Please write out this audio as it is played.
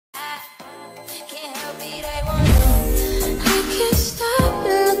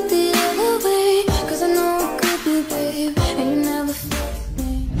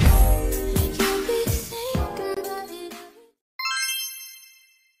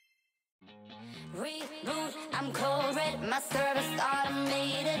Reboot, I'm cold red, my service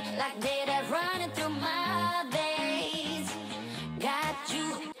automated, like data running through my veins. Got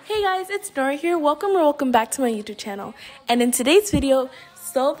you. Hey guys, it's Nora here. Welcome back to my YouTube channel. And in today's video,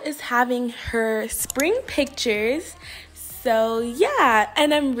 𝗀𝗃 is having her spring pictures. So yeah,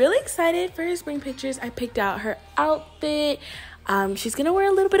 and I'm really excited for her spring pictures. I picked out her outfit. She's gonna wear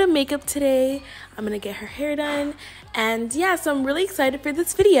a little bit of makeup today. I'm gonna get her hair done. And yeah, so I'm really excited for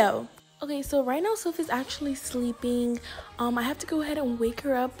this video. Okay, so right now 𝗀𝗃 is actually sleeping. I have to go ahead and wake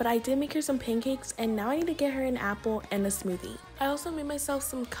her up, but I did make her some pancakes and now I need to get her an apple and a smoothie. I also made myself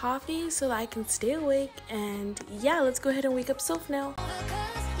some coffee so that I can stay awake, and yeah, let's go ahead and wake up 𝗀𝗃 now.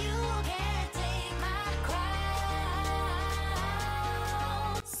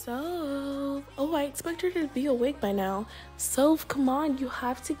 𝗀𝗃, oh, I expect her to be awake by now. 𝗀𝗃, come on, you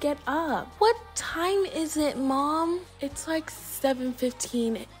have to get up. What time is it, Mom? It's like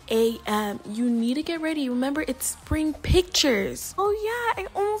 7:15 a.m. You need to get ready. Remember, it's spring pictures. Oh yeah, I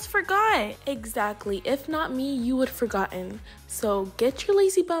almost forgot. Exactly. If not me, you would have forgotten. So get your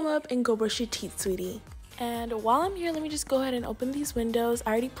lazy bum up and go brush your teeth, sweetie. And while I'm here, let me just go ahead and open these windows.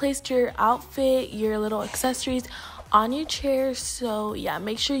 I already placed your outfit, your little accessories on your chair, so yeah,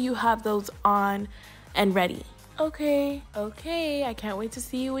 make sure you have those on and ready. Okay, I can't wait to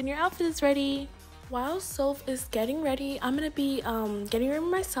see you when your outfit is ready. While 𝗀𝗃 is getting ready, I'm gonna be getting ready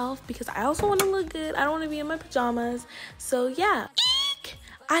myself because I also want to look good. I don't want to be in my pajamas, so yeah. Eek!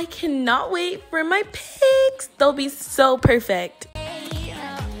 I cannot wait for my pics. They'll be so perfect.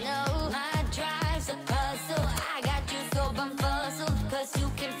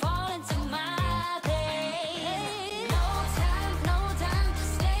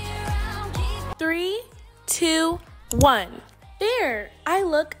 Three, two, one. There, I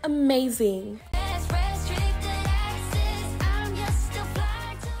look amazing.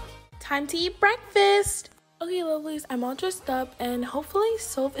 Time to eat breakfast. Okay, lovelies, I'm all dressed up and hopefully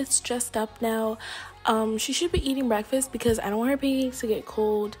𝗀𝗃 is dressed up now. She should be eating breakfast because I don't want her pancakes to get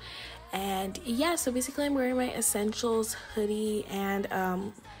cold. And yeah, so basically I'm wearing my essentials hoodie and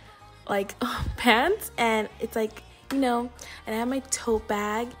like pants, and it's like, you know, and I have my tote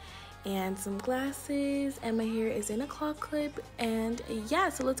bag and some glasses, and my hair is in a claw clip. And yeah,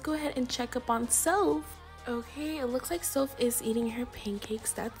 so let's go ahead and check up on 𝗀𝗃. Okay, it looks like 𝗀𝗃 is eating her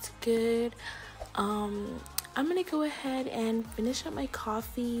pancakes. That's good. I'm gonna go ahead and finish up my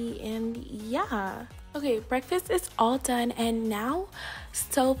coffee, and yeah. Okay, breakfast is all done, and now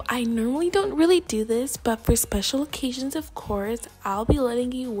𝗀𝗃, I normally don't really do this, but for special occasions, of course, I'll be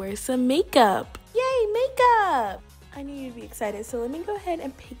letting you wear some makeup. Yay, makeup! I knew you'd be excited, so let me go ahead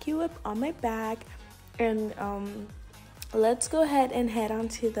and pick you up on my bag, and let's go ahead and head on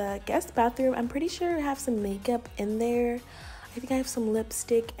to the guest bathroom. I'm pretty sure I have some makeup in there. I think I have some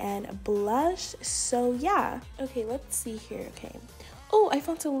lipstick and blush, so yeah. Okay, let's see here. Okay. Oh, I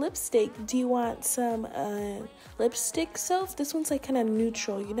found some lipstick. Do you want some lipstick, 𝗀𝗃? This one's like kind of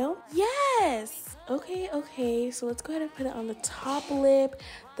neutral, you know? Yes! Okay, so let's go ahead and put it on the top lip,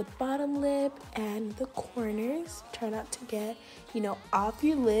 the bottom lip, and the corners. Try not to get, you know, off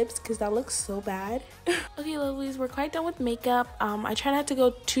your lips because that looks so bad. Okay, lovelies, we're quite done with makeup. I try not to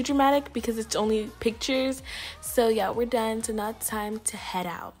go too dramatic because it's only pictures. So yeah, we're done, so now it's time to head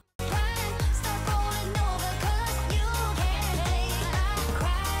out.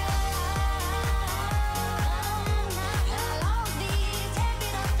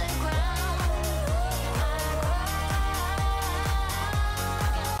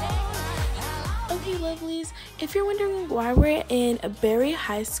 Lovelies, if you're wondering why we're in 𝗵𝗃𝗱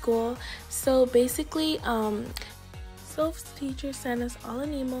High School, so basically 𝗀𝗃's teacher sent us all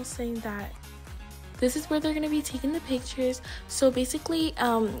an email saying that this is where they're going to be taking the pictures. So basically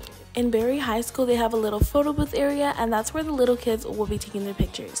in 𝗵𝗃𝗱 High School, they have a little photo booth area, and that's where the little kids will be taking their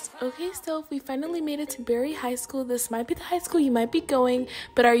pictures. Okay, 𝗀𝗃, we finally made it to 𝗵𝗃𝗱 High School. This might be the high school you might be going,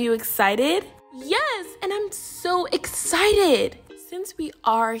 but are you excited? Yes, and I'm so excited. Since we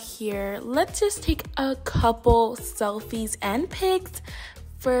are here, let's just take a couple selfies and pics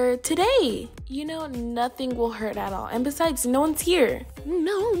for today. You know, nothing will hurt at all. And besides, no one's here.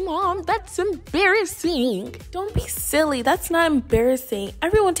 No, Mom, that's embarrassing. Don't be silly. That's not embarrassing.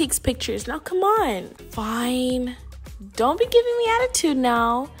 Everyone takes pictures. Now, come on. Fine. Don't be giving me attitude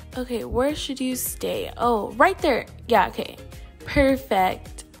now. Okay, where should you stay? Oh, right there. Yeah, okay.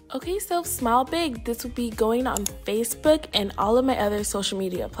 Perfect. Okay, 𝗀𝗃, smile big. This will be going on Facebook and all of my other social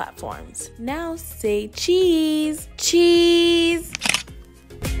media platforms. Now say cheese. Cheese.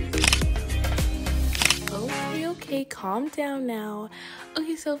 Okay. Okay, calm down now.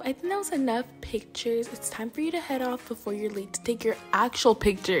 Okay, so I think that was enough pictures. It's time for you to head off before you're late to take your actual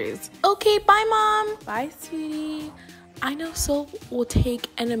pictures. Okay, bye, Mom. Bye, sweetie. I know Soph will take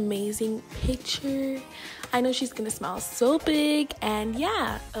an amazing picture. I know she's gonna smile so big. And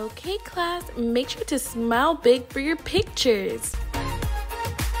yeah, okay, class, make sure to smile big for your pictures.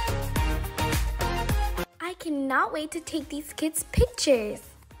 I cannot wait to take these kids' pictures.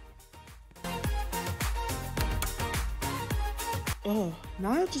 Oh,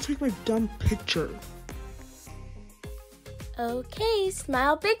 now I have to take my dumb picture. Okay,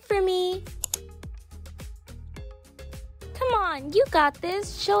 smile big for me. Come on, you got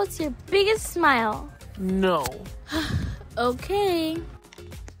this. Show us your biggest smile. No. Okay.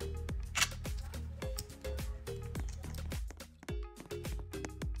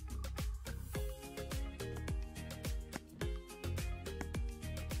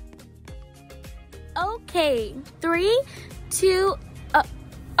 Okay, 3, 2,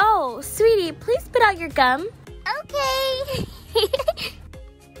 oh, sweetie, please spit out your gum. Okay.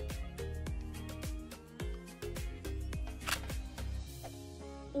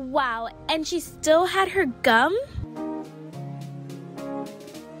 Wow, and she still had her gum?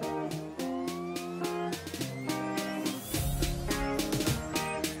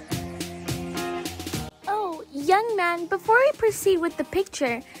 Oh, young man, before we proceed with the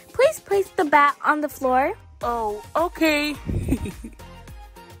picture, please place the bat on the floor. Oh, okay.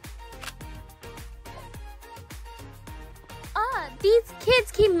 These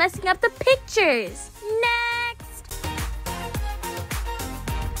kids keep messing up the pictures. Next!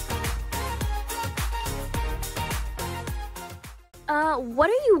 What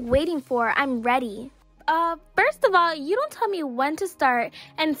are you waiting for? I'm ready. First of all, you don't tell me when to start.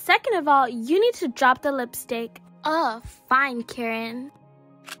 And second of all, you need to drop the lipstick. Fine, Karen.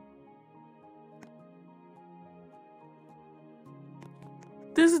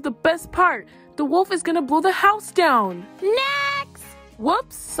 This is the best part. The wolf is gonna blow the house down. Next!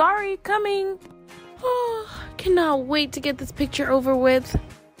 Whoops, sorry, coming. Oh, cannot wait to get this picture over with.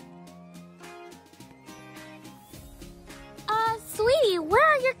 Sweetie, where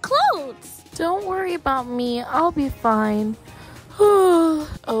are your clothes? Don't worry about me. I'll be fine.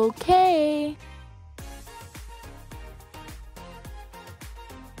 Okay.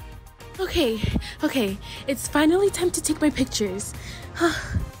 Okay. It's finally time to take my pictures.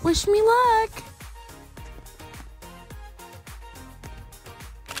 Wish me luck.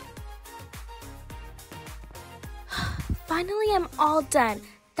 Finally, I'm all done.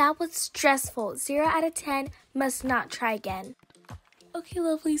 That was stressful. 0 out of 10. Must not try again. Okay,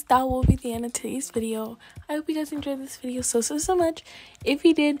 lovelies, that will be the end of today's video. I hope you guys enjoyed this video so much. If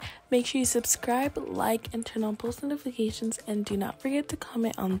you did, make sure you subscribe, like, and turn on post notifications. And do not forget to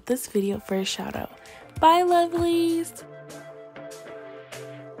comment on this video for a shout out. Bye, lovelies.